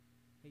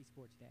Hey,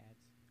 sports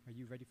dads, are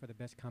you ready for the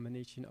best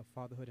combination of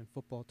fatherhood and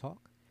football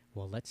talk?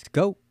 Well, let's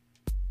go.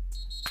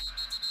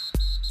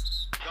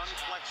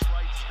 Gunflex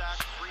right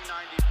stack,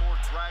 394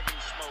 dragon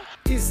smoke.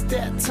 It's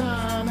that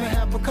time to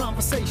have a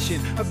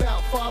conversation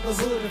about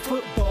fatherhood and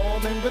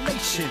football and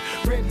relation.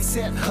 Ready,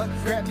 set, hut,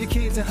 grab your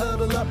kids and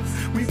huddle up.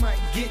 We might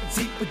get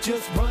deep, but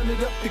just run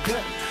it up the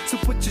gut. So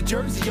put your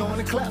jersey on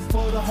and clap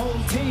for the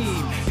home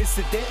team. It's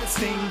a dance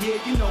thing, yeah,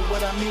 you know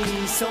what I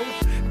mean. So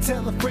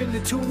tell a friend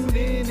to tune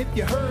in if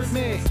you heard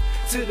me.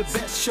 To the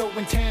best show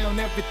in town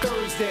every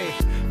Thursday.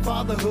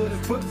 Fatherhood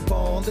and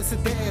football, it's a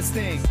dad's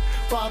thing.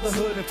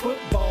 Fatherhood and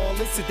football,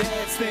 it's a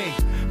dad's thing.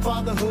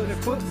 Fatherhood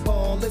and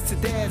football, it's a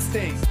dad's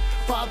thing.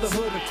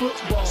 Fatherhood and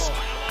football.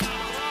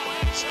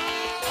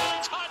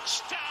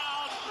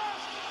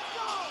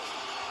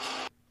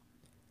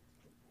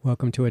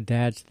 Welcome to A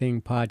Dad's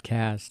Thing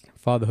podcast,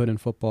 Fatherhood and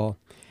Football.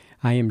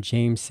 I am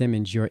James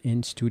Simmons, your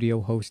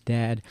in-studio host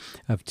dad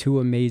of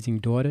two amazing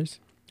daughters.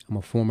 I'm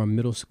a former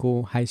middle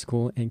school, high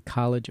school, and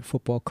college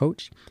football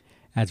coach,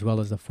 as well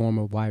as a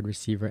former wide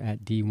receiver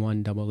at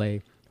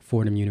D1AA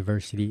Fordham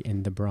University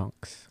in the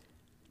Bronx.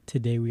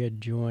 Today we are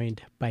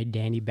joined by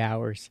Danny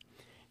Bowers.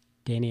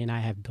 Danny and I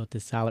have built a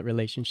solid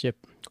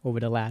relationship over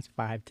the last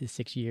 5 to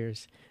 6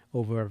 years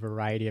over a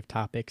variety of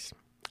topics.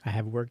 I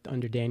have worked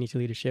under Danny's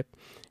leadership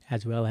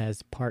as well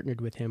as partnered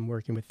with him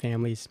working with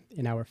families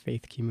in our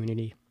faith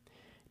community.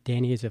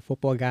 Danny is a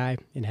football guy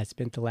and has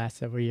spent the last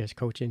several years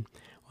coaching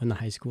on the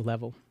high school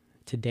level.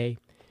 Today,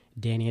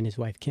 Danny and his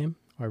wife Kim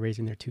are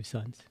raising their 2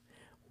 sons.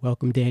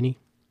 Welcome, Danny.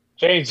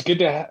 James, good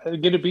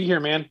to be here,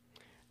 man.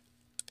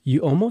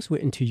 You almost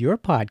went into your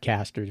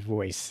podcaster's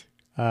voice.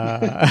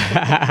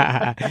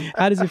 How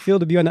does it feel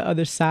to be on the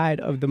other side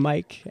of the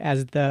mic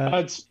as the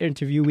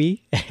interviewee?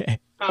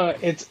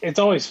 It's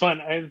always fun.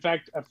 In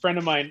fact, a friend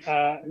of mine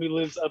who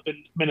lives up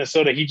in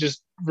Minnesota, he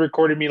just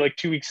recorded me like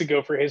 2 weeks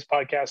ago for his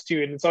podcast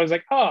too, and it's always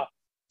like,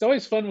 it's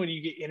always fun when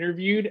you get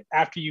interviewed.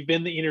 After you've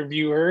been the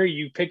interviewer,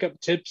 you pick up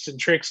tips and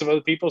tricks of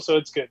other people, so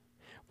it's good.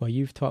 Well,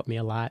 you've taught me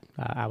a lot.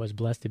 I was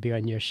blessed to be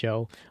on your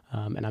show,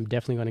 and I'm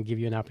definitely going to give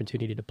you an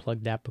opportunity to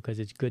plug that because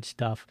it's good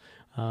stuff.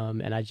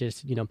 And I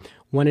just,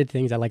 one of the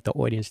things I like the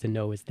audience to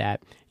know is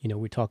that,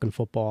 we're talking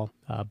football,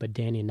 but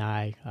Danny and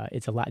I,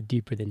 it's a lot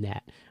deeper than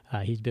that.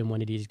 He's been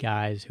one of these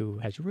guys who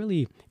has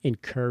really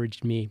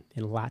encouraged me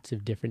in lots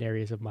of different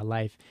areas of my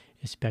life,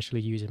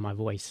 especially using my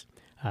voice.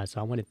 So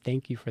I want to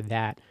thank you for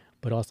that,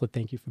 but also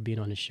thank you for being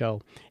on the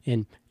show.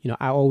 And,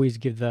 I always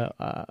give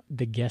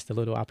the guest a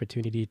little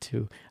opportunity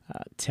to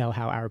tell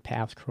how our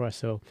paths cross.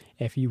 So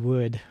if you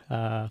would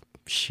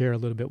share a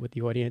little bit with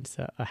the audience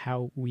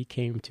how we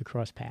came to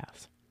cross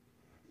paths.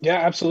 Yeah,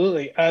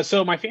 absolutely.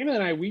 So my family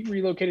and I, we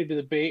relocated to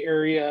the Bay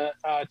Area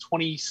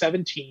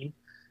 2017.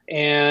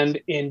 And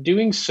in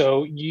doing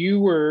so,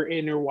 you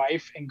and your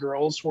wife and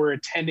girls were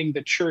attending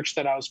the church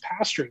that I was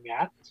pastoring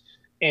at.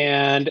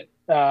 And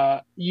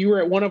you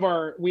were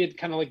at we had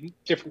kind of like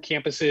different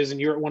campuses, and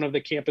you were at one of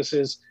the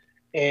campuses,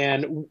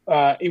 and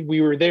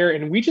we were there,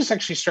 and we just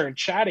actually started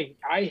chatting.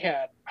 I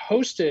had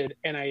hosted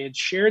and I had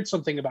shared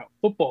something about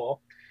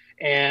football,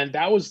 and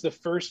that was the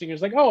first thing. It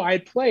was like, I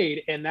had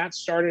played, and that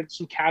started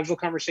some casual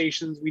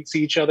conversations. We'd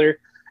see each other.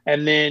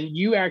 And then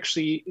you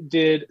actually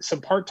did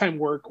some part-time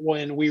work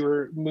when we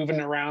were moving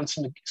around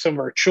some of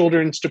our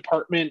children's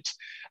department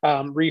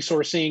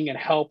resourcing and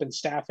help and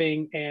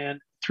staffing. And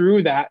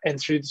through that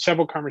and through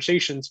several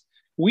conversations,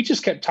 we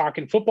just kept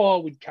talking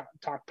football. We'd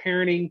talk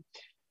parenting.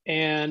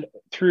 And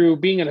through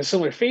being in a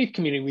similar faith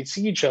community, we'd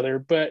see each other.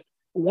 But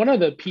one of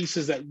the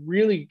pieces that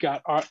really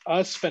got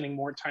us spending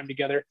more time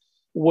together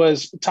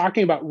was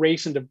talking about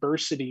race and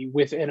diversity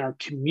within our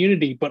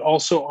community, but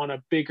also on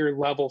a bigger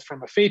level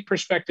from a faith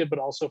perspective, but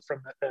also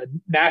from a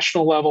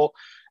national level.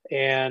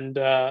 And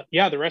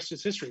the rest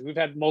is history. We've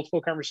had multiple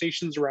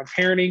conversations around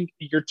parenting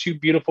your 2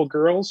 beautiful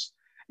girls.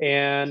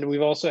 And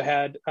we've also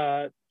had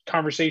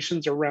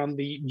conversations around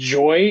the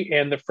joy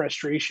and the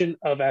frustration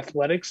of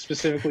athletics,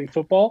 specifically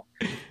football.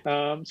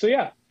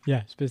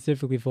 Yeah,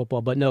 specifically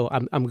football. But no,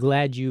 I'm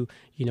glad you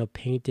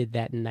painted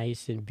that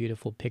nice and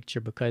beautiful picture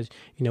because,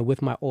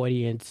 with my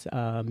audience,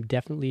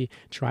 definitely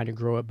trying to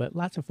grow it, but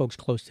lots of folks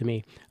close to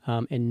me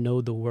and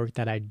know the work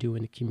that I do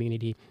in the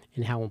community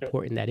and how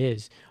important that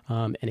is.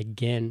 And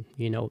again,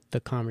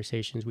 the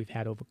conversations we've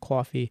had over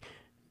coffee.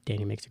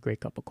 Danny makes a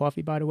great cup of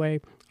coffee, by the way.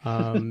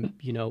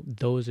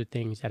 Those are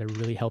things that have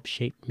really helped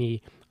shape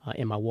me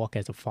in my walk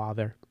as a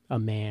father, a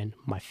man,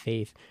 my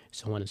faith,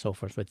 so on and so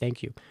forth. So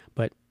thank you.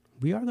 But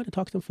we are going to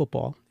talk some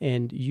football.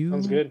 And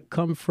you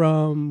come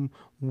from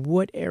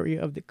what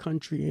area of the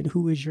country, and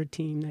who is your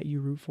team that you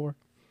root for?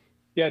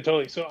 Yeah,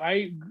 totally. So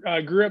I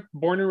grew up,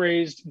 born and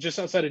raised just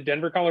outside of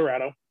Denver,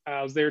 Colorado.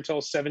 I was there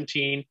until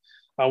 17.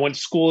 I went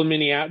to school in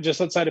Minneapolis,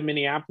 just outside of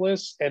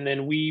Minneapolis, and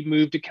then we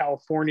moved to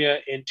California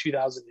in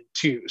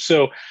 2002.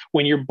 So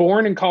when you're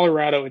born in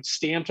Colorado, it's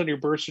stamped on your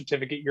birth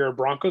certificate. You're a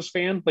Broncos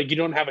fan. Like, you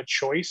don't have a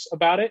choice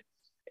about it.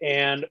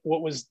 And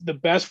what was the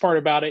best part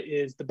about it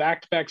is the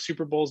back-to-back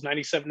Super Bowls,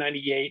 97,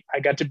 98. I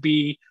got to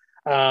be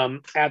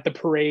at the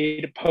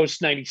parade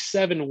post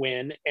 97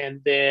 win.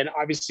 And then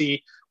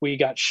obviously we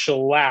got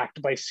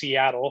shellacked by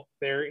Seattle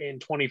there in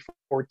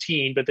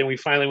 2014. But then we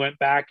finally went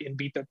back and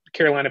beat the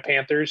Carolina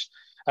Panthers,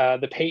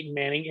 the Peyton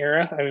Manning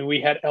era. I mean,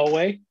 we had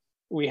Elway,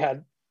 we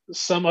had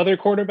some other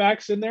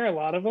quarterbacks in there, a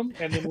lot of them,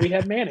 and then we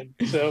had Manning.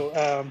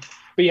 So,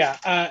 but yeah,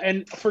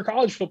 and for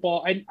college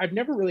football, I've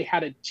never really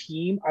had a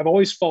team. I've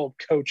always followed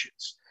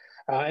coaches.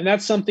 And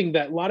that's something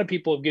that a lot of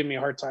people have given me a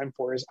hard time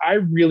for is I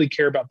really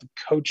care about the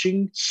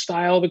coaching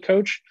style of the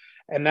coach.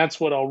 And that's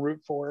what I'll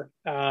root for.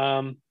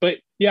 But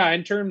yeah,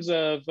 in terms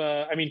of,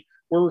 I mean,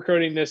 we're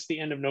recording this the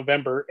end of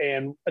November,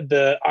 and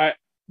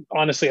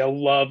honestly, I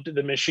loved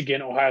the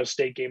Michigan Ohio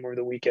State game over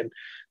the weekend.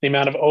 The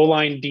amount of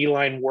O-line,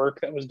 D-line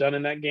work that was done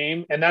in that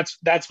game. And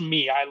that's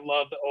me. I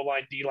love the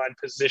O-line, D-line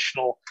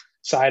positional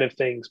side of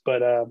things.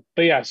 But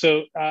yeah,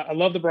 so I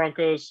love the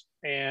Broncos,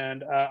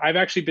 and I've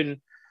actually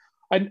been,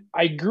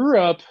 I grew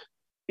up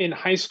in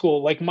high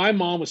school. Like, my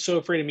mom was so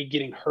afraid of me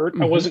getting hurt.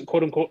 I wasn't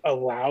quote unquote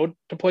allowed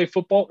to play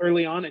football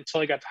early on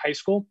until I got to high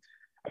school.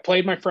 I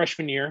played my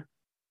freshman year.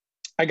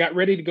 I got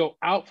ready to go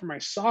out for my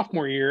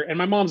sophomore year, and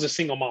my mom's a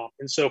single mom.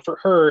 And so for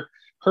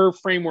her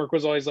framework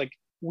was always like,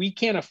 we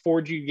can't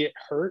afford you to get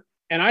hurt.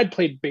 And I'd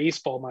played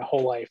baseball my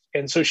whole life.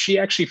 And so she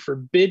actually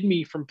forbid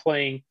me from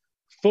playing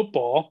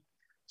football.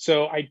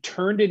 So I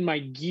turned in my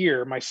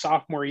gear my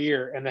sophomore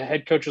year, and the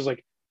head coach was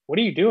like, what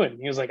are you doing?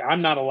 He was like,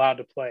 I'm not allowed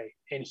to play.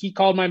 And he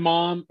called my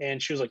mom,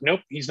 and she was like,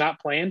 nope, he's not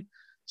playing.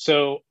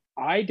 So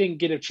I didn't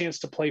get a chance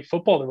to play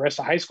football the rest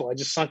of high school. I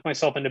just sunk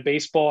myself into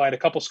baseball. I had a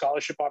couple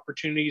scholarship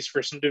opportunities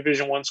for some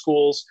Division I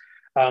schools,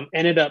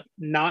 ended up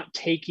not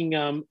taking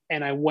them.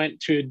 And I went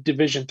to a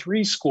Division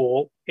III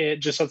school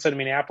just outside of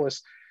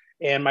Minneapolis.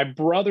 And my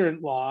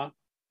brother-in-law,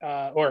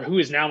 or who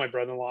is now my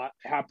brother-in-law,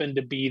 happened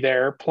to be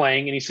there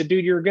playing. And he said,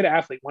 dude, you're a good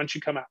athlete. Why don't you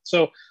come out?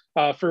 So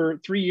for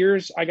 3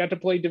 years, I got to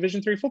play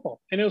Division III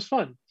football, and it was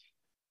fun.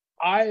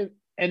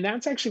 And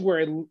that's actually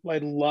where I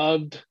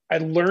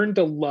learned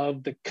to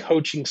love the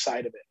coaching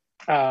side of it.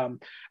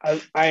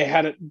 I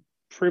had a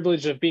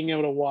privilege of being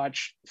able to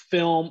watch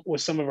film with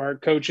some of our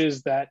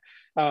coaches that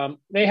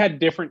they had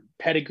different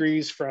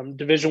pedigrees from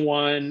Division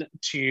I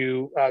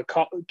to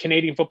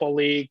Canadian Football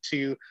League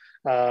to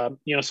some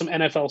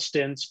NFL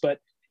stints. But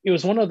it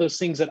was one of those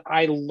things that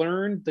I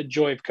learned the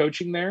joy of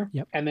coaching there.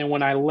 Yep. And then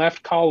when I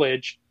left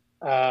college,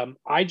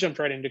 I jumped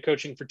right into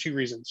coaching for two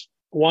reasons.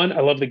 One,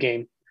 I love the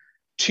game.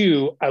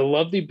 Two, I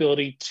love the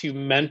ability to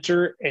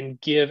mentor and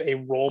give a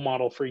role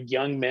model for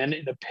young men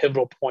in a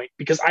pivotal point,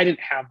 because I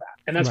didn't have that.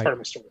 And that's part of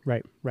my story.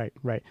 Right.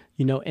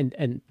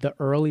 And the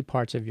early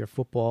parts of your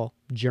football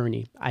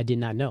journey, I did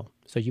not know.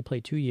 So you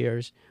played 2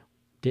 years,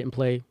 didn't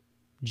play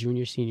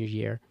junior, senior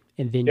year,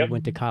 and then you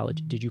went to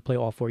college. Did you play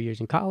all 4 years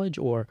in college,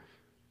 or?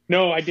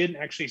 No, I didn't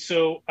actually.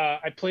 So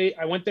I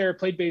went there,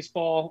 played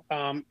baseball,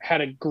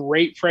 had a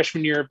great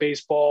freshman year of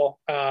baseball.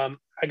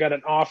 I got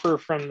an offer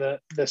from the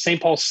St.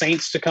 Paul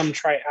Saints to come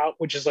try out,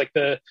 which is like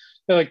the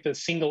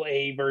single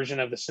A version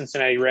of the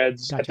Cincinnati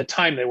Reds. Gotcha. At the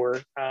time they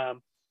were.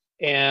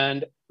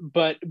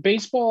 But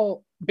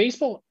baseball,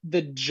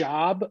 the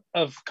job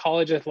of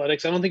college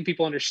athletics, I don't think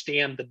people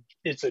understand that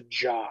it's a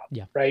job,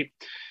 right?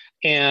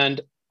 And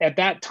at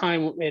that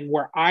time, and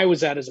where I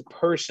was at as a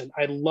person,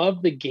 I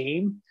loved the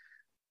game.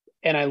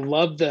 And I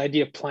loved the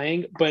idea of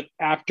playing. But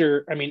I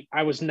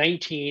was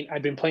 19.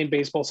 I'd been playing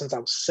baseball since I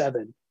was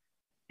 7.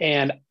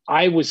 And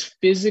I was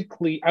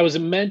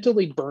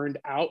mentally burned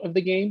out of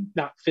the game,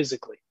 not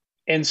physically.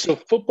 And so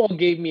football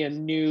gave me a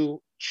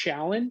new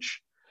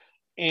challenge.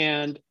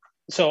 And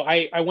so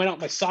I went out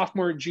my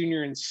sophomore,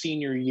 junior, and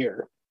senior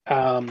year.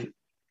 Sophomore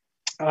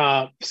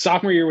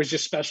year was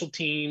just special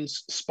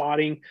teams,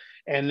 spotting.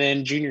 And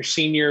then junior,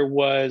 senior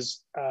was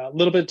a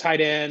little bit of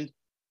tight end,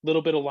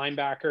 little bit of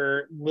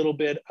linebacker, little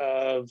bit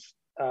of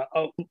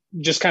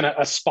just kind of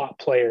a spot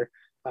player.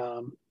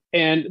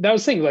 And that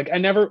was the thing, like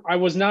I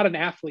was not an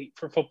athlete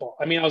for football.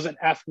 I mean, I was an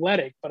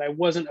athletic, but I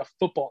wasn't a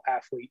football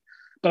athlete,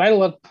 but I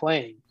loved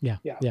playing. Yeah.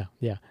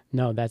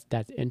 No,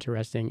 that's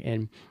interesting.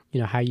 And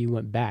how you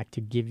went back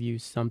to give you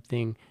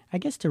something, I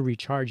guess, to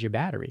recharge your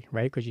battery,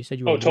 right? Because you said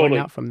you were worn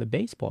out from the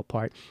baseball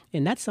part.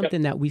 And that's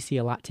something that we see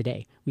a lot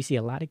today. We see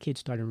a lot of kids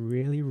starting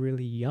really,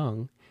 really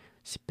young,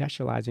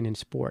 specializing in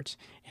sports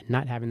and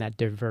not having that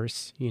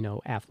diverse,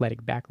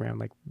 athletic background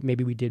like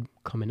maybe we did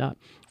coming up.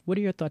 What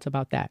are your thoughts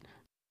about that?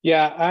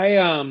 Yeah,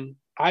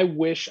 I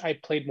wish I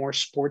played more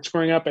sports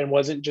growing up and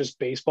wasn't just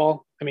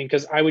baseball. I mean,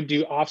 because I would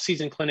do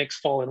off-season clinics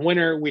fall and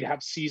winter. We'd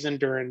have season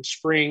during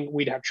spring.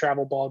 We'd have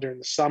travel ball during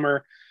the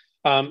summer.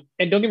 And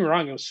don't get me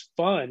wrong, it was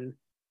fun,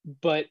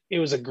 but it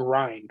was a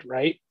grind,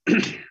 right?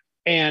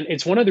 And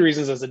it's one of the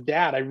reasons as a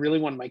dad, I really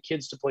wanted my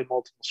kids to play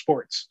multiple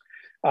sports.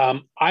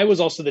 I was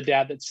also the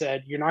dad that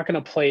said, you're not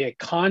going to play a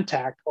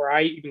contact, or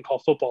I even call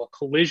football a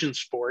collision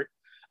sport,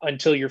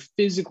 until you're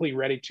physically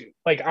ready to.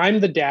 Like, I'm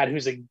the dad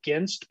who's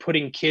against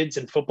putting kids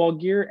in football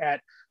gear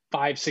at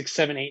 5, 6,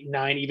 7, 8,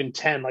 9, even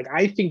 10. Like,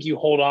 I think you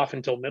hold off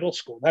until middle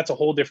school. That's a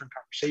whole different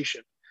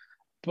conversation.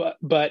 But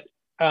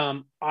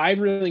I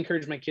really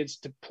encourage my kids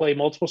to play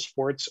multiple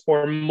sports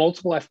or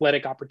multiple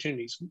athletic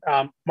opportunities,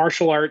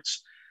 martial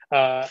arts,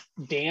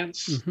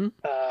 dance,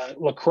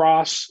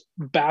 lacrosse,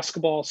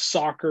 basketball,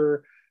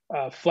 soccer,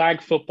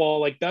 flag football.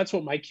 Like that's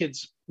what my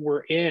kids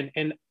were in.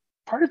 And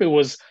part of it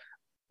was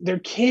they're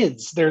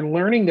kids, they're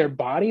learning their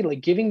body,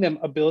 like giving them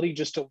ability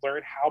just to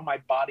learn how my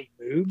body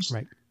moves.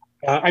 Right.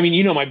 I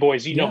mean, my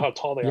boys, know Yeah. how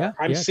tall they Yeah. are.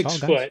 I'm Yeah. 6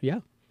 Tall guys. foot. Yeah.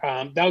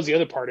 That was the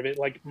other part of it.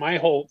 Like my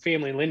whole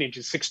family lineage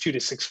is 6'2" to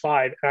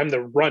 6'5", and I'm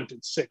the runt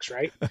at 6,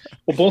 right?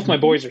 Well, both my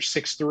boys are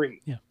 6'3".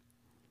 Yeah.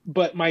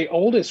 But my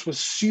oldest was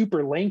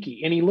super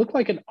lanky, and he looked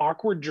like an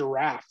awkward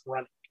giraffe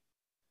running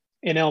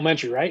in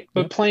elementary, right?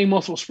 But playing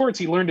multiple sports,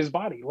 he learned his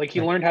body. Like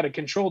he learned how to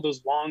control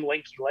those long,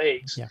 lanky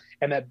legs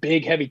and that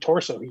big, heavy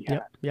torso he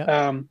had.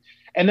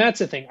 And that's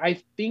the thing. I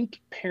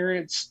think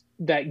parents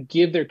that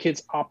give their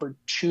kids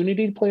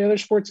opportunity to play other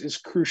sports is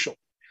crucial.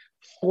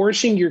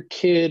 Forcing your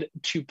kid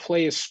to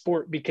play a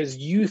sport because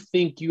you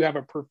think you have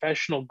a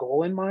professional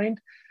goal in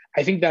mind,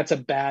 I think that's a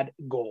bad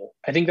goal.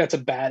 I think that's a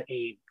bad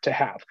aim to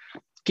have.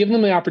 Give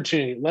them the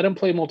opportunity, let them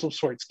play multiple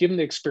sports, give them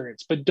the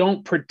experience, but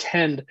don't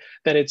pretend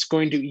that it's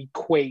going to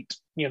equate,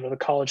 the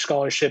college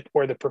scholarship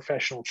or the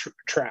professional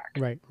track.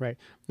 Right.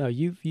 No,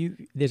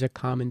 there's a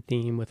common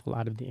theme with a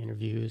lot of the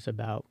interviews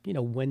about,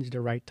 when's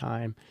the right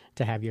time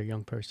to have your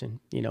young person,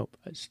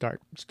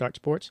 start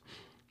sports,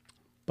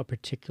 but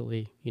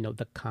particularly,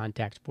 the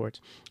contact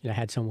sports. I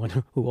had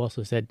someone who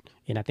also said,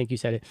 and I think you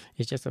said it,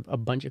 it's just a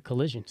bunch of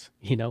collisions,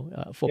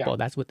 football.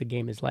 That's what the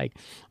game is like.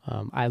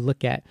 I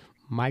look at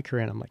my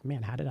career and I'm like,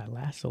 man, how did I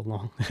last so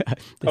long?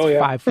 This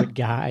 5-foot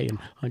guy and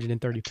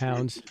 130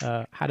 pounds.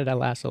 How did I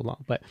last so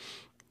long? But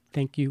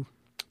thank you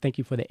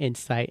for the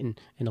insight and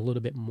a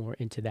little bit more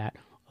into that,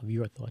 of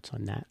your thoughts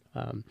on that.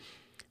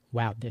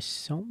 Wow, there's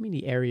so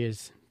many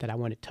areas that I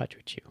want to touch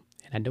with you.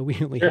 And I know we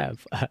only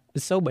have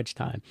so much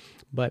time,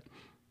 but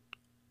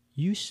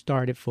you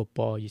started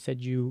football. You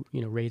said you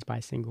raised by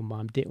a single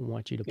mom, didn't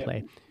want you to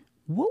play.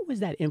 What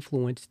was that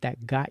influence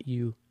that got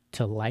you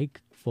to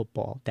like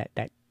football,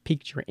 that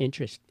piqued your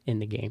interest in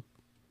the game?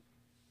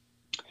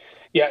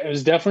 Yeah, it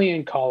was definitely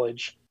in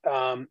college.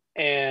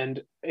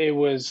 And it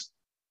was,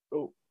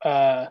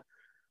 let's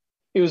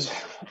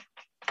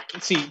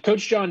see,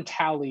 Coach John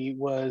Talley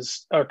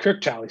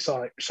Kirk Talley,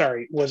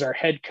 was our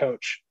head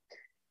coach.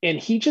 And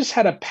he just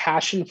had a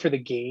passion for the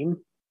game.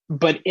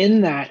 But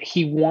in that,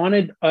 he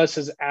wanted us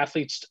as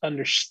athletes to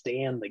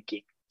understand the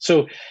game.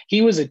 So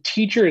he was a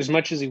teacher as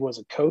much as he was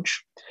a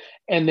coach.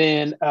 And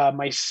then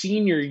my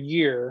senior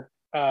year,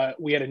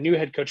 we had a new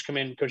head coach come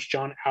in, Coach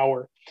John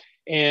Auer,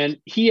 and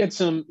he had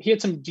some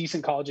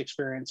decent college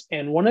experience.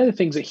 And one of the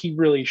things that he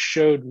really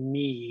showed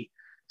me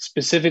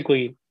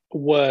specifically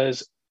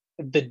was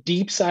the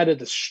deep side of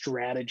the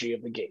strategy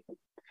of the game.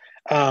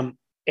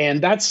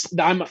 And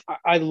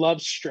I love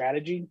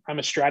strategy. I'm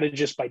a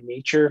strategist by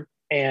nature,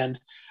 and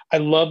I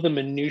love the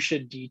minutia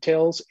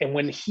details. And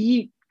when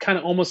he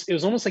it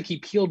was almost like he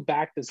peeled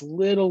back this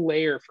little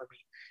layer for me,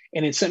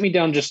 and it sent me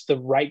down just the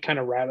right kind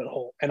of rabbit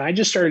hole. And I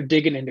just started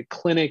digging into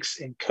clinics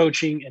and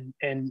coaching,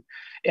 and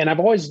I've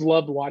always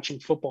loved watching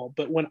football.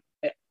 But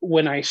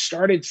when I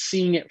started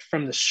seeing it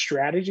from the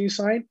strategy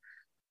side,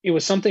 it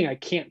was something I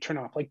can't turn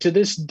off. Like to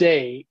this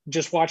day,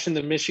 just watching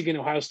the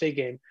Michigan-Ohio State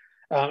game,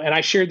 and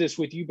I shared this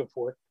with you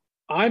before,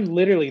 I'm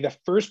literally, the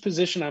first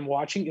position I'm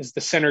watching is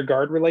the center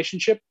guard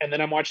relationship. And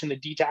then I'm watching the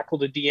D tackle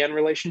to DN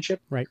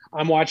relationship. Right.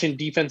 I'm watching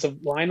defensive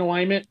line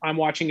alignment. I'm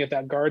watching if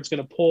that guard's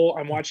going to pull.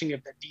 I'm watching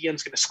if that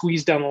DN's going to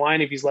squeeze down the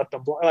line if he's left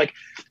on block. Like,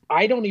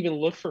 I don't even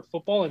look for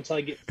football until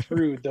I get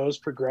through those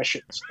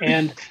progressions.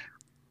 And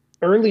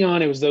early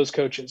on, it was those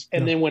coaches.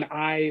 And then when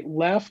I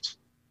left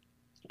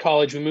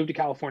college, we moved to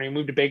California, we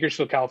moved to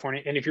Bakersfield,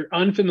 California. And if you're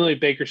unfamiliar with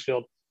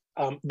Bakersfield,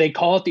 they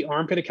call it the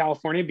armpit of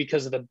California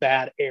because of the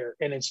bad air,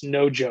 and it's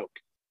no joke.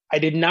 I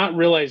did not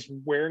realize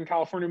where in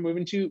California I'm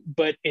moving to,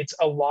 but it's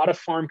a lot of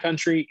farm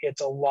country.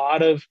 It's a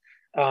lot of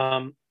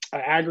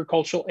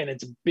agricultural, and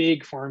it's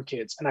big farm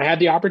kids. And I had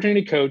the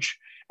opportunity to coach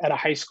at a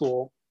high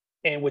school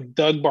and with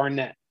Doug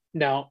Barnett.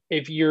 Now,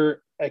 if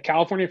you're a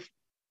California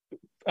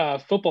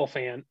football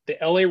fan, the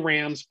LA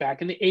Rams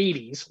back in the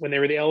 80s, when they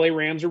were the LA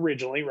Rams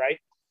originally, right?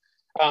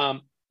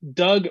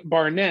 Doug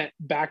Barnett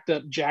backed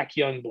up Jack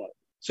Youngblood.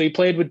 So he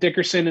played with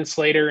Dickerson and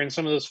Slater and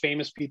some of those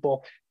famous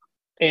people.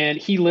 And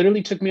he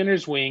literally took me under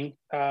his wing,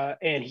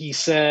 and he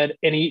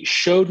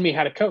showed me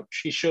how to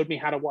coach. He showed me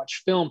how to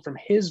watch film from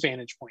his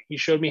vantage point. He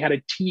showed me how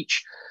to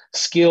teach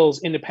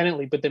skills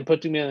independently, but then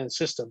put me in the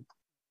system.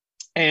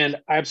 And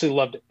I absolutely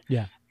loved it.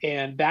 Yeah.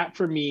 And that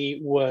for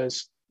me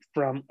was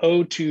from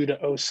 02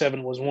 to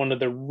 07 was one of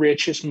the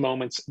richest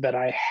moments that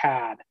I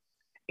had.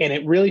 And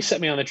it really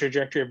set me on the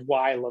trajectory of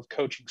why I love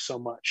coaching so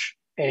much.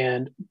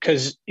 And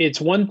because it's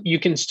one, you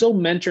can still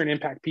mentor and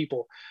impact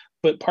people,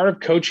 but part of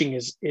coaching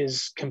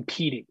is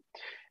competing.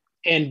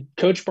 And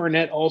Coach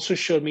Barnett also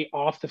showed me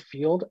off the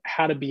field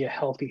how to be a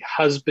healthy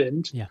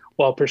husband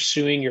while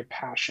pursuing your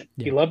passion.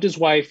 Yeah. He loved his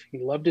wife. He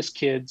loved his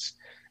kids.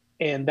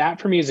 And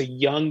that for me is a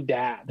young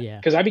dad, Yeah.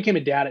 because I became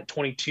a dad at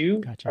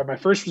 22. Gotcha. My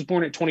first was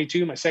born at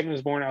 22. My second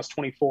was born, I was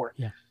 24.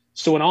 Yeah.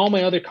 So when all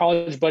my other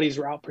college buddies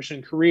were out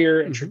pursuing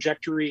career and Mhm.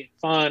 trajectory and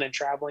fun and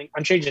traveling,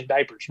 I'm changing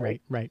diapers,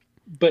 right? Right.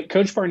 But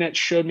Coach Barnett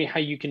showed me how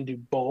you can do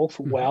both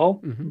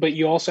well, but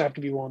you also have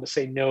to be willing to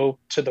say no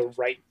to the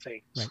right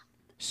things. Right.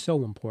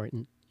 So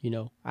important.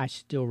 I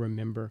still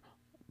remember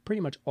pretty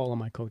much all of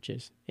my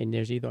coaches, and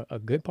there's either a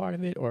good part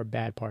of it or a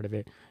bad part of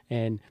it.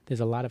 And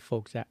there's a lot of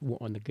folks that were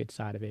on the good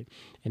side of it.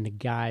 And the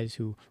guys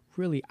who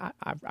really,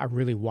 I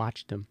really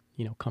watched them,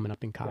 coming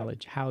up in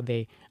college, how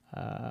they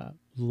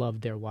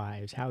loved their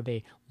wives, how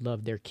they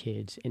loved their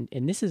kids.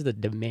 And this is the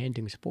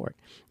demanding sport.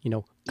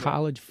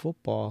 College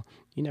football,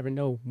 you never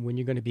know when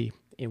you're going to be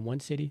in one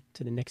city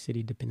to the next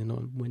city, depending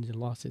on wins and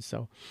losses.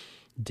 So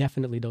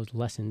definitely those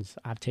lessons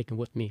I've taken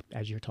with me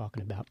as you're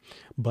talking about.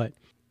 But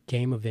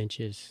game of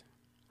inches,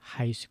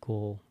 high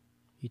school,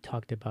 you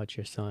talked about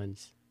your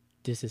sons.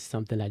 This is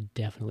something I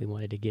definitely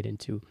wanted to get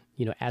into.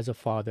 As a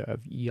father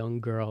of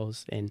young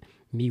girls and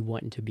me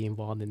wanting to be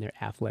involved in their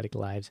athletic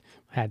lives,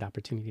 I had the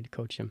opportunity to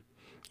coach them.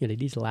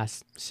 These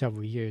last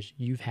several years,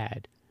 you've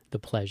had the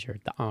pleasure,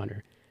 the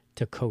honor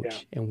to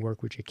coach and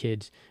work with your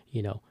kids.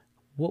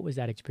 What was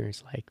that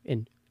experience like?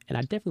 And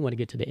I definitely want to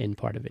get to the end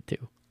part of it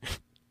too.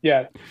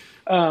 Yeah.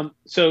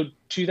 So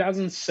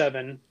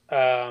 2007,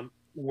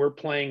 we're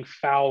playing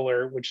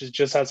Fowler, which is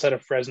just outside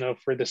of Fresno,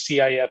 for the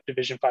CIF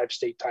Division 5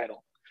 state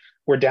title.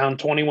 We're down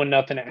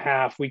 21-0 at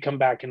half. We come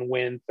back and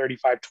win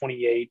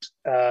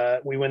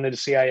 35-28. We win the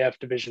CIF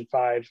Division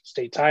 5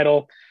 state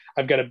title.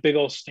 I've got a big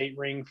old state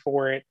ring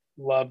for it.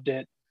 Loved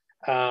it.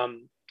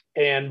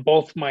 And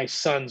both my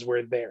sons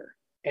were there,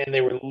 and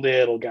they were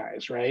little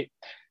guys, right?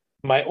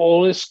 My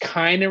oldest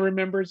kind of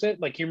remembers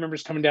it. Like, he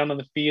remembers coming down on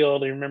the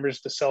field. He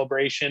remembers the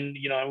celebration.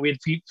 We had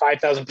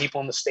 5,000 people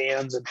in the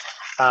stands,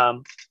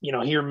 and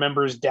he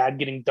remembers dad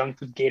getting dunked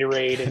with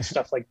Gatorade and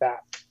stuff like that.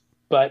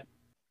 But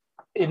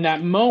in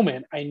that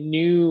moment, I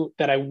knew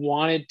that I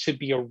wanted to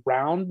be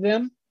around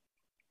them.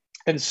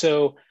 And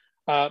so,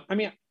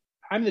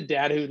 I'm the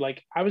dad who,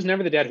 I was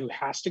never the dad who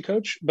has to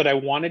coach, but I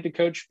wanted to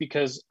coach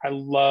because I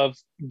love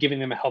giving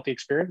them a healthy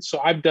experience. So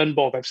I've done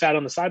both. I've sat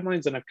on the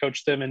sidelines and I've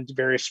coached them in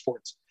various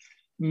sports.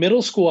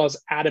 Middle school, I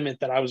was adamant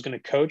that I was going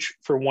to coach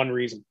for one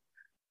reason.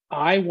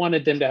 I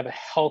wanted them to have a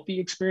healthy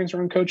experience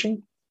around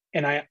coaching.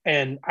 And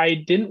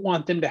I didn't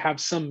want them to have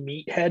some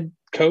meathead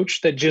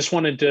coach that just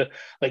wanted to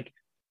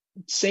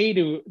say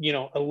to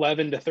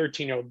 11 to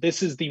 13-year-old,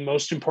 this is the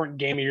most important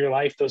game of your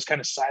life, those kind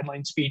of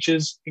sideline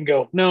speeches, and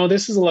go, no,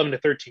 this is 11 to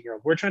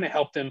 13-year-old. We're trying to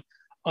help them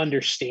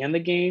understand the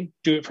game,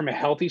 do it from a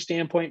healthy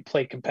standpoint,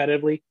 play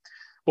competitively.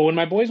 But when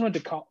my boys went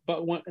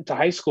to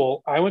high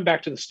school, I went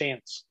back to the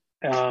stands.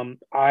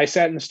 I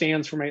sat in the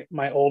stands for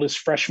my oldest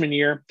freshman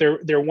year.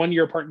 They're 1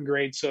 year apart in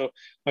grade. So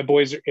my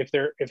boys, if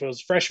it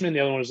was freshman, the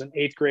other one was in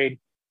 8th grade.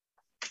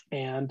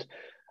 And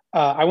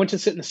I went to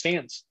sit in the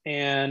stands.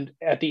 And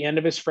at the end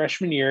of his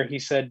freshman year, he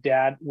said,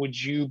 Dad, would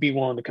you be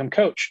willing to come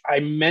coach? I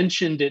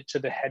mentioned it to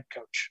the head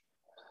coach.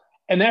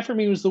 And that for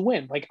me was the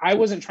win. I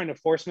wasn't trying to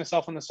force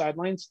myself on the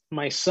sidelines.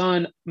 My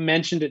son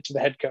mentioned it to the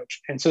head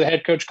coach. And so the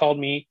head coach called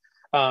me,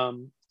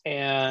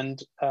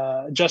 and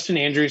Justin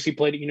Andrews, he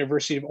played at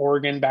University of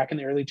Oregon back in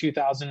the early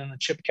 2000s in the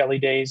Chip Kelly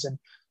days. And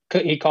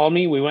he called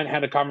me, we went and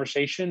had a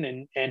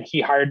conversation, and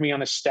he hired me on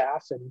his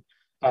staff.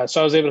 And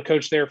so I was able to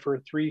coach there for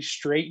 3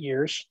 straight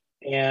years.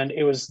 And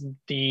it was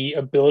the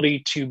ability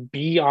to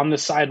be on the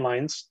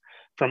sidelines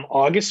from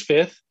August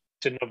 5th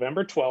to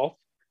November 12th,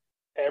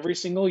 every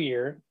single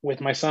year with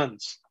my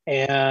sons.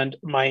 And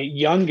my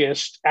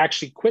youngest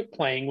actually quit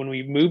playing when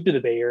we moved to the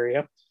Bay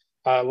Area.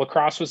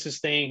 Lacrosse was his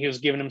thing. He was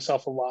giving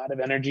himself a lot of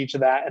energy to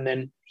that. And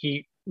then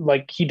he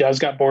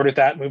got bored with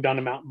that, moved on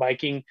to mountain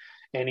biking,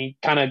 and he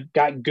kind of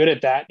got good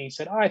at that. And he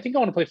said, I think I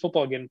want to play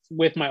football again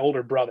with my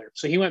older brother.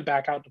 So he went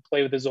back out to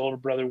play with his older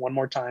brother one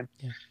more time.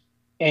 Yeah.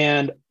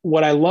 And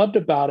what I loved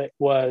about it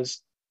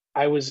was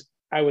I was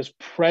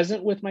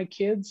present with my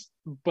kids,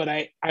 but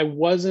I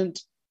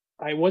wasn't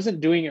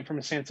doing it from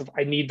a sense of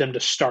I need them to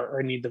start or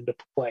I need them to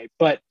play.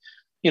 But,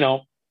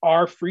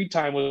 our free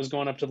time was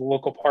going up to the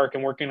local park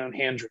and working on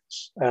hand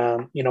drills.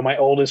 My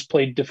oldest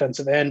played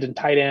defensive end and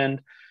tight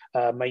end.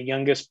 My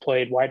youngest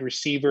played wide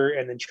receiver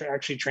and then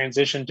actually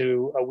transitioned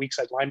to a weak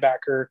side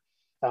linebacker.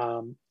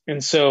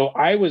 And so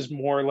I was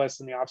more or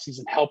less in the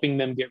offseason helping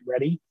them get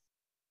ready.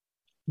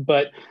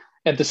 But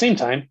at the same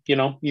time,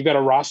 you've got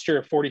a roster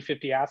of 40,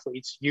 50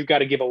 athletes. You've got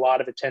to give a lot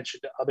of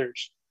attention to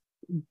others.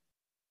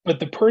 But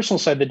the personal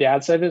side, the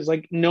dad side, is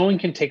no one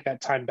can take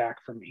that time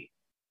back from me.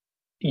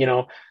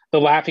 The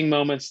laughing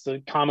moments,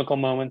 the comical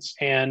moments,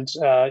 and,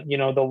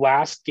 the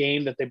last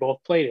game that they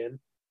both played in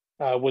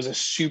was a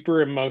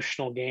super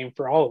emotional game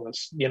for all of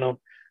us. The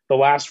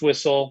last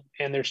whistle,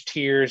 and there's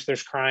tears,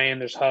 there's crying,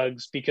 there's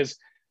hugs, because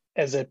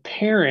as a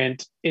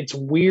parent, it's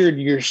weird.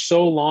 You're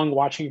so long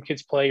watching your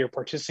kids play, you're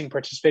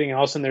participating, and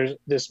all of a sudden there's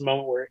this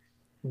moment where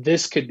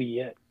this could be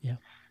it. Yeah.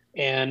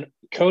 And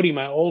Cody,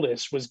 my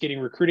oldest, was getting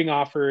recruiting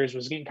offers,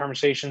 was getting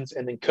conversations,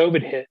 and then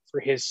COVID hit for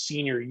his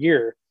senior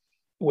year.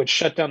 would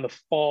shut down the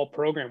fall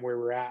program where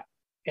we're at,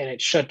 and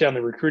it shut down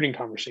the recruiting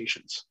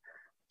conversations.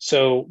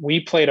 So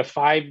we played a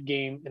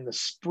 5-game in the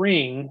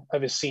spring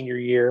of his senior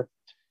year.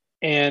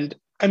 And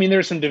I mean,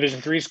 there's some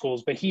Division III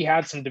schools, but he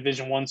had some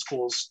Division I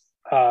schools,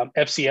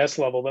 FCS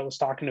level, that was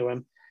talking to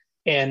him.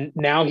 And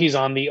now he's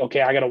on the,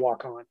 okay, I got to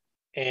walk on.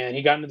 And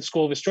he got into the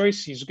school of his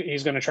choice. He's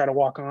going to try to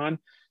walk on.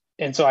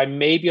 And so I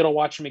may be able to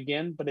watch him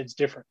again, but it's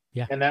different.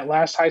 Yeah. And that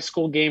last high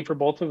school game for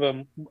both of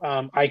them,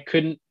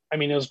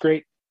 it was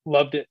great.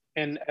 Loved it.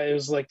 And it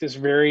was like this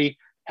very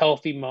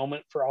healthy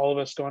moment for all of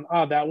us going,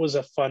 that was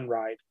a fun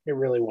ride. It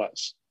really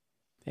was.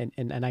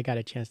 And I got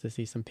a chance to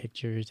see some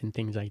pictures and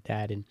things like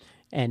that.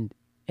 And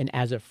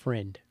as a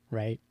friend,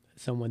 right?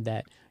 Someone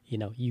that,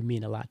 you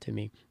mean a lot to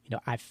me,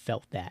 I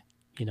felt that,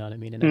 you know what I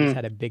mean? And I just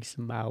had a big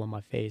smile on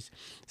my face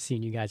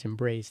seeing you guys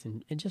embrace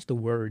and just the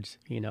words,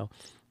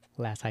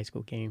 last high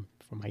school game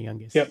for my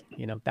youngest, Yep.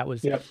 That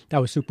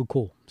was super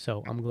cool.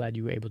 So I'm glad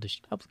you were able to,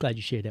 I was glad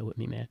you shared that with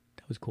me, man.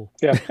 That was cool.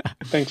 Yeah.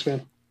 Thanks,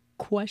 man.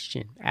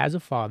 Question, as a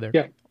father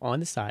on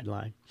the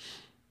sideline,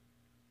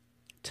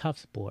 tough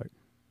sport.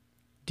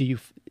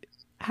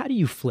 How do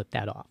you flip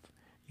that off?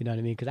 You know what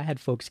I mean? Because I had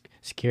folks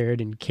scared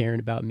and caring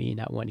about me and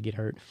not wanting to get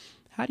hurt.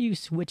 How do you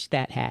switch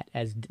that hat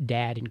as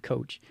dad and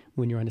coach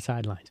when you're on the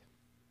sidelines?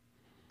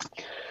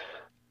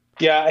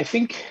 Yeah, I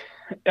think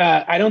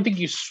I don't think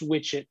you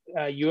switch it.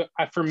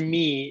 For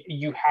me,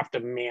 you have to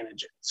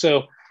manage it.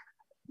 So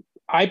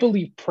I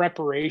believe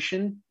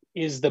preparation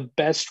is the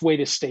best way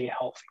to stay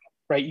healthy.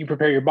 Right? You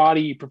prepare your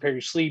body, you prepare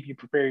your sleep, you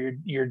prepare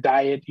your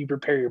diet, you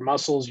prepare your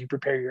muscles, you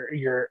prepare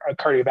your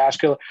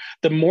cardiovascular.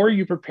 The more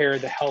you prepare,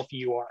 the healthier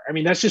you are. I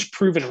mean, that's just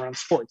proven around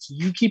sports.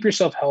 You keep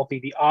yourself healthy,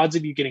 the odds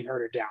of you getting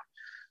hurt are down.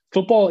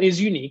 Football is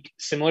unique,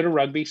 similar to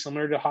rugby,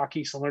 similar to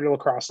hockey, similar to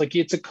lacrosse. Like,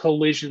 it's a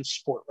collision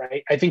sport,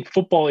 right? I think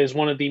football is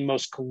one of the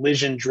most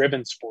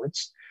collision-driven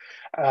sports.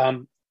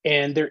 And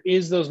there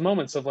is those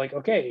moments of like,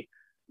 okay,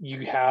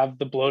 you have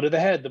the blow to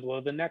the head, the blow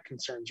to the neck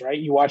concerns, right?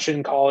 You watch it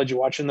in college, you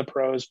watch it in the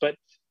pros, but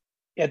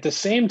at the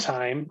same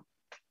time,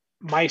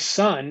 my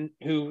son,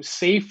 who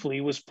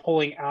safely was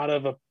pulling out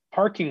of a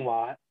parking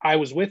lot, I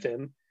was with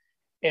him,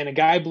 and a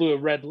guy blew a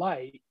red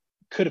light,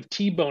 could have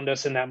T-boned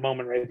us in that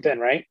moment right then,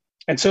 right?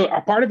 And so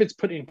a part of it's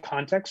put in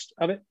context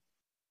of it.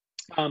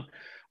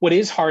 What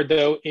is hard,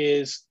 though,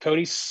 is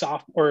Cody's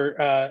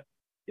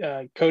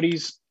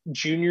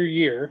junior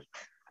year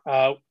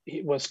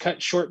was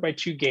cut short by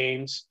 2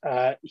 games.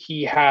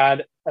 He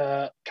had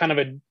kind of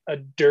a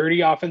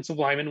dirty offensive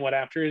lineman went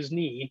after his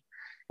knee,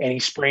 and he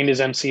sprained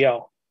his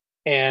MCL.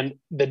 And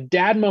the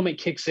dad moment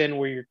kicks in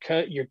where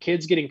your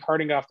kid's getting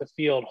carting off the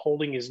field,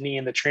 holding his knee,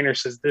 and the trainer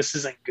says, this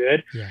isn't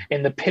good. Yeah.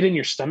 And the pit in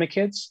your stomach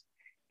hits,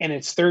 and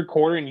it's third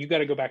quarter, and you got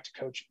to go back to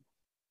coaching.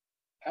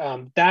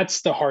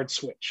 That's the hard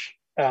switch.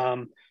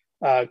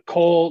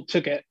 Cole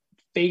took a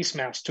face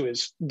mask to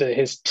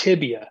his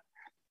tibia,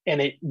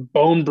 and it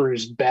bone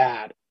bruised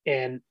bad.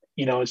 And,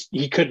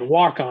 he couldn't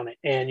walk on it.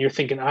 And you're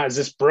thinking, is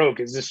this broke?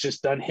 Is this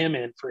just done him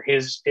in for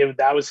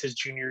that was his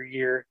junior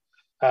year,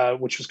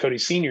 which was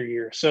Cody's senior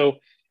year. So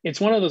it's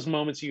one of those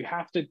moments you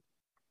have to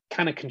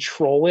kind of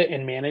control it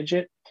and manage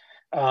it.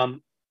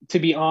 To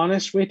be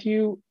honest with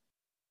you,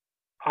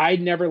 I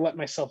never let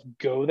myself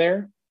go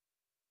there.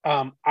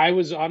 I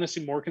was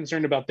honestly more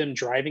concerned about them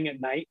driving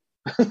at night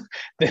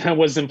than I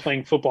was them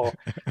playing football.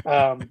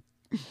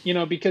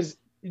 Because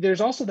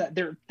there's also that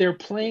they're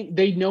playing,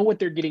 they know what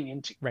they're getting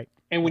into. Right.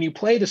 And when you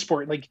play the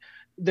sport, like,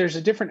 there's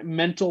a different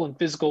mental and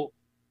physical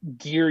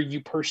gear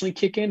you personally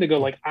kick in to go,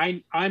 like,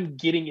 I'm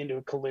getting into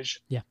a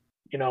collision. Yeah.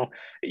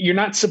 You're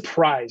not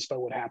surprised by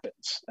what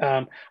happens.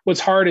 What's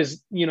hard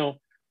is,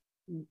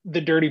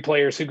 the dirty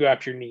players who go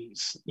after your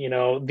knees,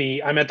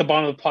 I'm at the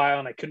bottom of the pile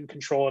and I couldn't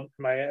control it.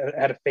 I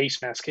had a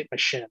face mask hit my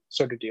shin,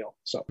 sort of deal.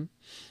 So.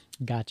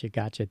 Gotcha.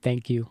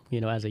 Thank you.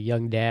 As a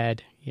young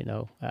dad,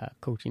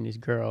 coaching these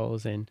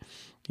girls, and,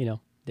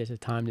 there's a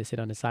time to sit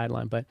on the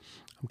sideline, but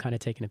I'm kind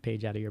of taking a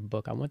page out of your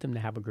book. I want them to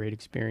have a great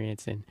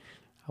experience, and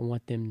I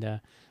want them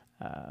to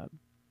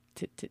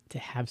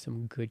have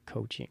some good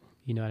coaching.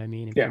 You know what I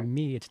mean? And for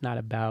me, it's not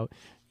about,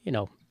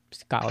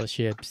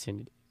 scholarships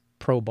and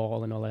pro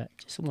ball and all that.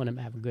 I just want them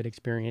to have a good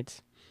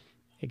experience.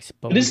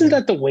 But isn't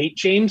that the weight,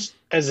 James,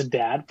 as a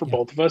dad for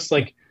both of us?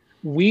 Like,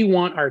 we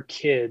want our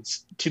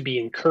kids to be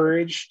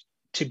encouraged,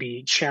 to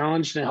be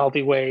challenged in a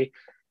healthy way,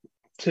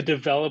 to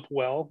develop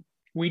well.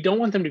 We don't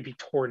want them to be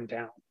torn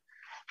down.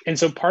 And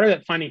so part of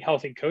that finding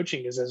healthy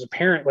coaching is, as a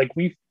parent, like,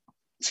 we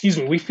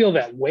feel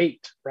that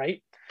weight,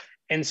 right?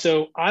 And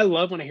so I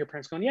love when I hear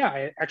parents going,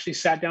 I actually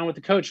sat down with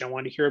the coach and I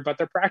wanted to hear about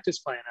their practice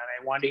plan, and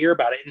I wanted to hear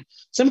about it. And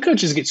some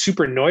coaches get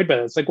super annoyed by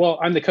that. It's like, well,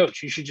 I'm the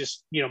coach. You should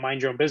just,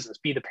 mind your own business,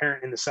 be the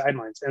parent in the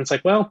sidelines. And it's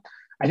like, well,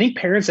 I think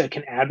parents that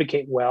can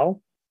advocate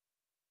well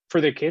for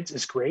their kids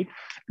is great.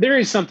 There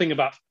is something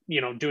about,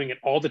 doing it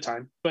all the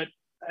time, but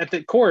at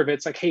the core of it,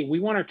 it's like, hey, we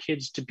want our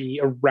kids to be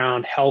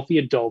around healthy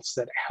adults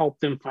that help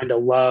them find a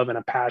love and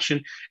a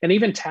passion, and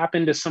even tap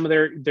into some of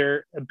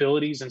their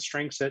abilities and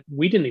strengths that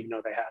we didn't even know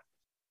they had.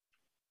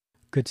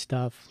 Good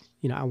stuff.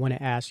 I want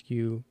to ask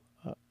you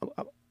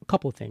a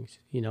couple things,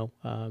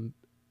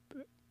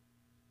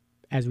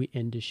 as we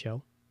end the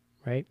show,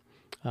 right?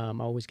 I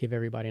always give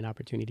everybody an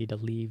opportunity to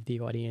leave the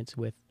audience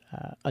with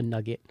a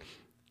nugget.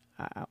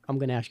 I'm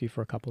going to ask you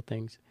for a couple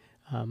things.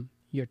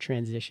 Your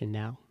transition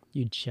now,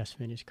 you just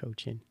finished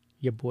coaching.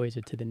 Your boys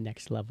are to the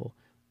next level.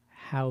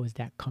 How is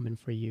that coming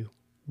for you?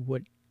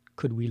 What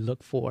could we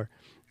look for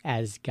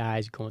as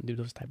guys going through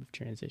those type of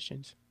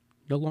transitions?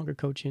 No longer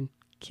coaching,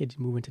 kids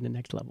moving to the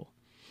next level.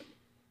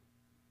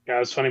 Yeah,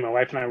 it's funny. My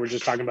wife and I were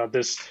just talking about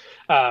this.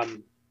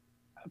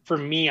 For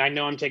me, I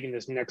know I'm taking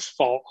this next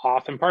fall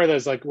off. And part of that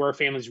is like where our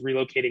family's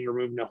relocating or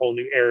moving to a whole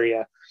new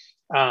area.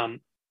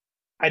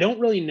 I don't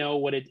really know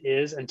what it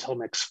is until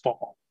next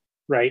fall,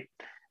 right?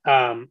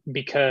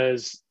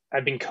 Because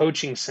I've been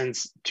coaching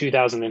since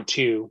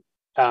 2002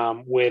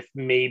 with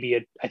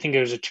maybe I think it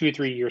was a 2 or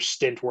 3 year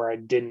stint where I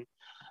didn't,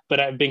 but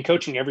I've been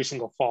coaching every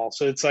single fall.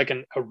 So it's like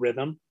a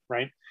rhythm,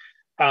 right?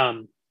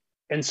 And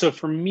so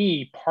for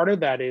me, part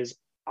of that is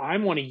I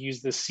want to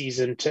use this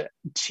season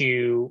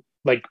to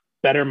like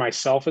better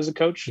myself as a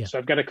coach. Yeah. So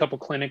I've got a couple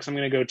clinics I'm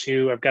going to go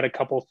to. I've got a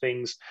couple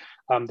things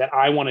that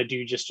I want to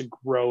do just to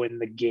grow in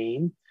the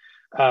game.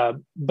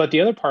 But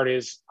the other part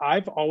is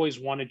I've always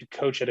wanted to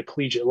coach at a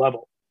collegiate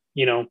level.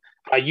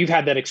 You've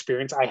had that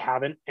experience. I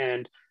haven't.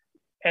 And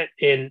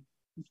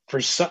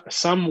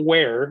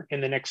somewhere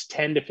in the next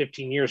 10 to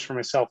 15 years for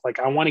myself, like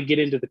I want to get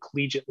into the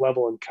collegiate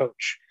level and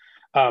coach.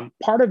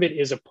 Part of it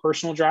is a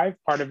personal drive.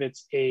 Part of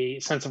it's a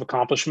sense of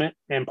accomplishment.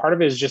 And part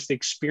of it is just the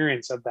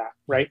experience of that.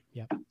 Right.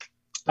 Yeah.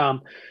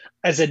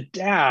 As a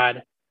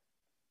dad,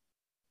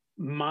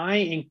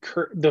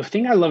 the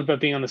thing I loved about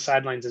being on the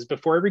sidelines is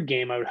before every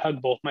game, I would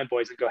hug both my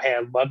boys and go, "Hey,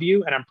 I love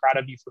you. And I'm proud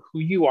of you for who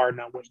you are,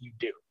 not what you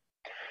do."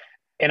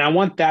 And I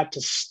want that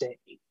to stay.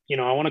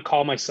 I want to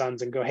call my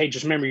sons and go, "Hey,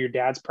 just remember your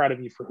dad's proud of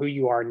you for who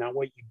you are, not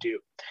what you do."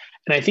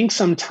 And I think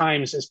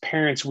sometimes as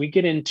parents, we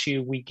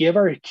give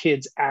our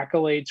kids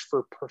accolades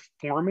for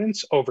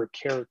performance over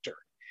character.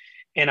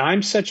 And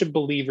I'm such a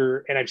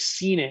believer, and I've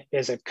seen it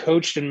as I've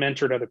coached and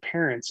mentored other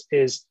parents,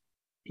 is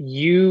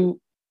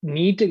you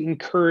need to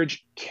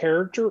encourage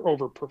character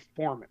over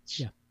performance.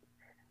 Yeah.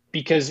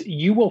 Because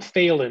you will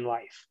fail in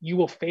life. You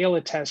will fail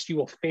a test. You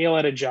will fail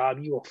at a job.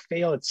 You will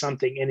fail at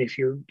something. And if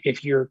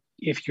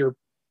your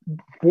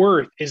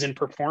worth is in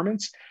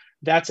performance,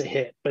 that's a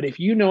hit. But if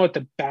you know at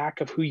the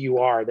back of who you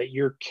are, that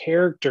your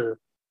character,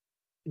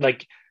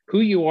 like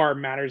who you are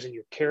matters in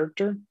your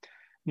character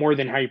more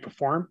than how you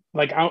perform.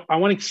 Like I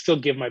want to still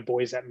give my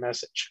boys that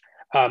message.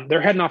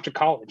 They're heading off to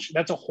college.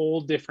 That's a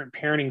whole different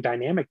parenting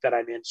dynamic that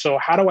I'm in. So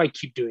how do I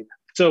keep doing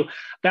that? So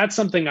that's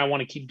something I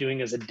want to keep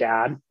doing as a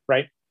dad,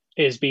 right?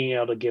 Is being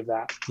able to give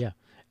that. Yeah.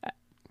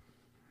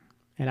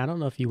 And I don't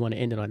know if you want to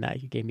end it on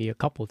that. You gave me a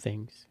couple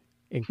things: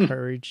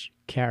 encourage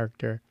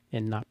character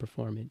and not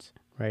performance,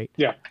 right?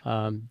 Yeah.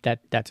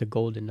 That's a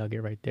golden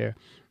nugget right there.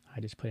 I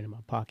just put it in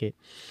my pocket.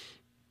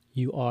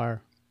 You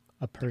are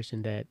a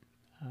person that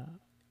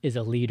is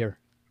a leader.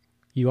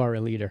 You are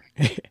a leader,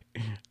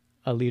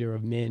 a leader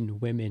of men,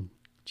 women,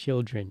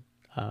 children.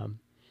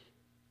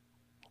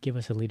 Give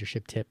us a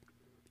leadership tip,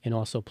 and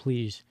also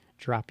please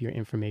drop your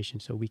information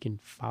so we can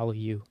follow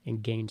you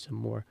and gain some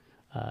more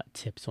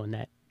tips on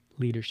that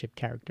leadership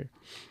character.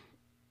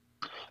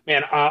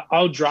 Man,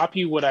 I'll drop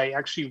you what I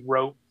actually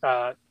wrote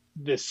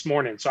this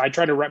morning. So I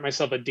try to write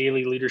myself a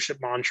daily leadership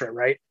mantra,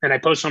 right? And I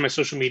post on my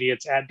social media.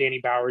 It's at Danny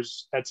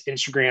Bowers. That's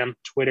Instagram,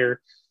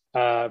 Twitter,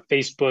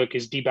 Facebook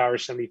is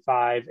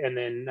dbowers75, and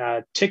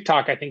then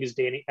TikTok I think is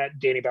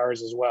Danny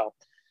Bowers as well.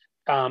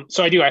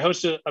 So I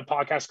host a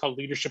podcast called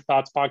Leadership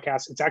Thoughts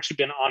Podcast. It's actually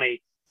been on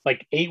a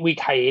 8-week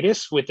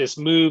hiatus with this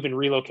move and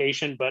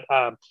relocation, but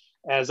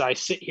as I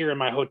sit here in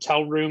my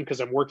hotel room because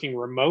I'm working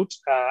remote,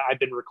 I've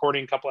been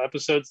recording a couple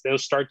episodes.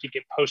 Those start to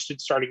get posted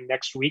starting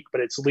next week,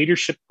 but it's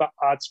Leadership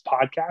Thoughts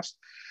Podcast.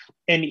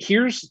 And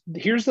here's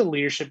the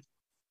leadership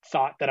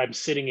thought that I'm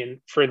sitting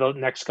in for the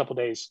next couple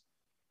of days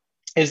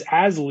is,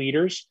 as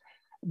leaders,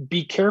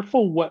 be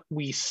careful what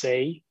we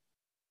say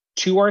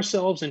to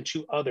ourselves and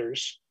to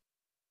others,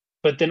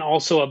 but then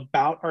also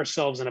about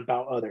ourselves and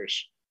about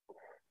others.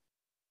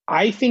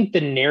 I think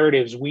the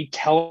narratives we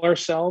tell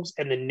ourselves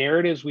and the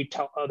narratives we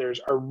tell others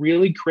are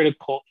really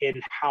critical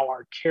in how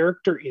our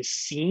character is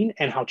seen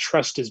and how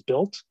trust is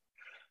built.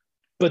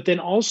 But then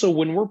also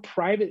when we're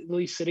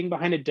privately sitting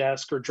behind a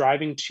desk or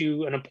driving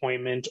to an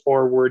appointment,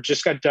 or we're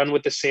just got done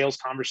with the sales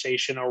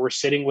conversation, or we're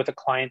sitting with a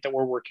client that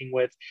we're working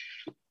with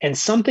and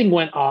something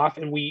went off,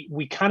 and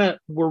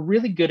we're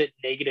really good at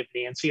negative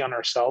Nancy on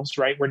ourselves,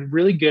 right? We're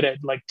really good at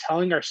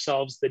telling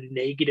ourselves the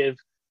negative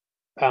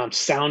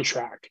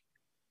soundtrack.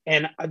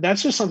 And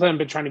that's just something I've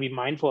been trying to be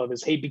mindful of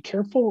is, hey, be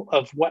careful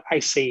of what I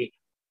say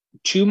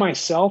to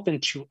myself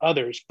and to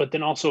others, but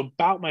then also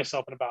about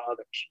myself and about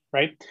others,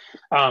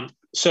 right?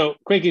 So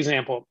quick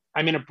example,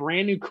 I'm in a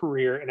brand new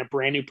career and a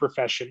brand new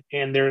profession,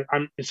 and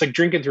it's like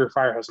drinking through a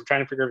fire hose. I'm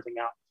trying to figure everything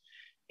out.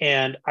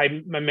 And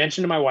I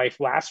mentioned to my wife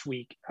last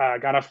week, I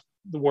got off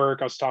the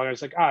work, I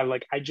was like,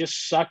 I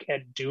just suck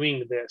at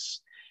doing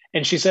this.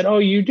 And she said, "Oh,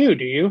 you do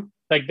you?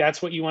 Like,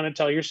 that's what you want to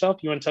tell yourself?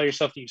 You want to tell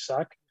yourself that you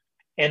suck?"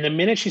 And the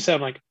minute she said,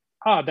 I'm like,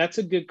 oh, that's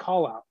a good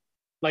call out.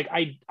 Like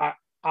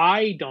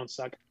I don't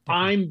suck.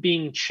 Definitely. I'm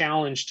being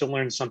challenged to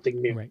learn something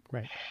new.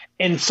 Right.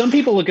 And some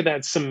people look at that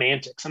as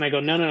semantics. And I go,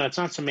 no, it's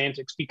not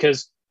semantics,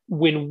 because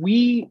when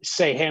we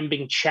say, hey, I'm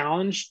being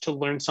challenged to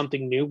learn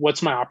something new,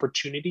 what's my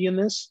opportunity in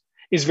this,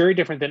 is very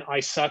different than I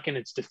suck and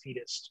it's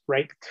defeatist,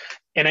 right?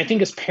 And I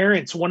think as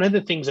parents, one of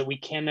the things that we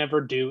can never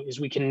do is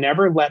we can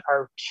never let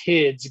our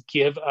kids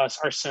give us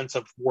our sense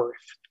of worth.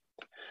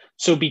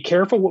 So be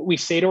careful what we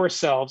say to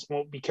ourselves,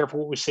 and be careful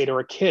what we say to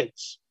our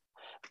kids.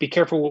 Be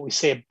careful what we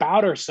say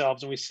about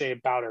ourselves and we say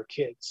about our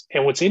kids.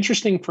 And what's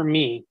interesting for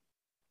me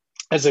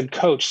as a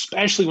coach,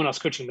 especially when I was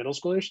coaching middle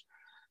schoolers,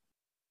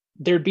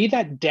 there'd be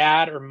that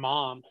dad or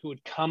mom who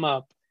would come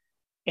up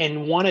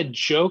and want to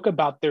joke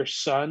about their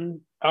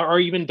son or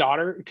even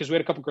daughter, because we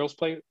had a couple girls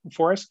play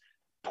for us,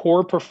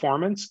 poor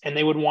performance, and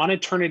they would want to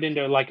turn it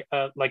into like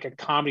a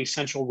Comedy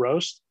Central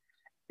roast.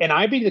 And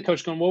I'd be the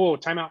coach going, whoa,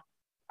 time out.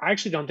 I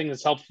actually don't think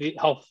it's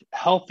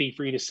healthy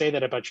for you to say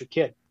that about your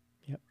kid.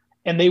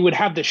 And they would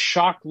have this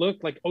shocked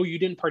look like, oh, you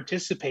didn't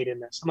participate in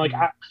this. I'm like,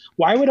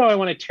 why would I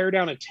want to tear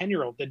down a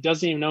 10-year-old that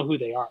doesn't even know who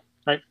they are?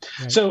 Right.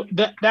 So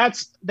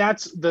that's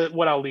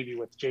what I'll leave you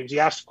with, James. You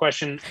asked a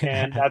question,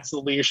 and that's the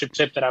leadership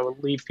tip that I would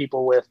leave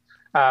people with.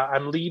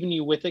 I'm leaving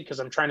you with it because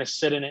I'm trying to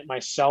sit in it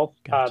myself.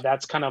 Gotcha.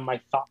 That's kind of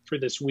my thought for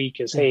this week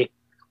is, hey,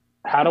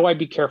 how do I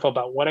be careful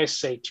about what I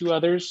say to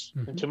others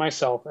and to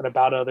myself, and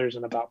about others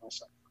and about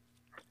myself?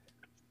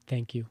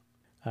 Thank you.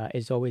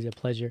 It's always a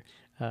pleasure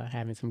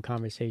having some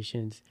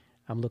conversations.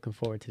 I'm looking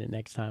forward to the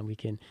next time we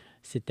can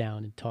sit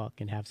down and talk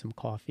and have some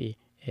coffee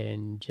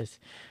and just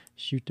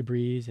shoot the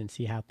breeze and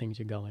see how things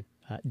are going.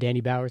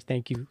 Danny Bowers,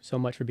 thank you so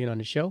much for being on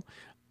the show.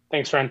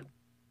 Thanks, friend.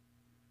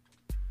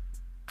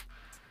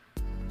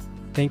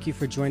 Thank you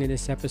for joining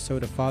this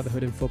episode of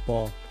Fatherhood and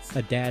Football,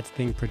 a Dad's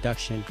Thing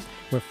production,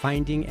 where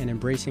finding and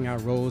embracing our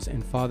roles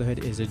in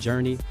fatherhood is a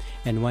journey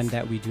and one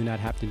that we do not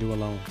have to do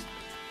alone.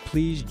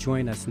 Please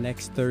join us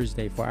next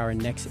Thursday for our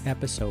next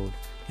episode,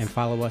 and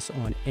follow us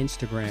on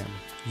Instagram,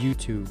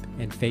 YouTube,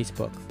 and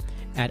Facebook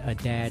at A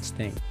Dad's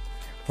Thing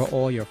for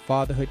all your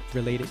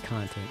fatherhood-related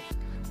content.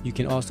 You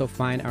can also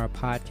find our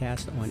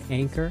podcast on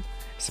Anchor,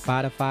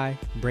 Spotify,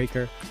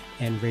 Breaker,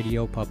 and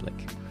Radio Public.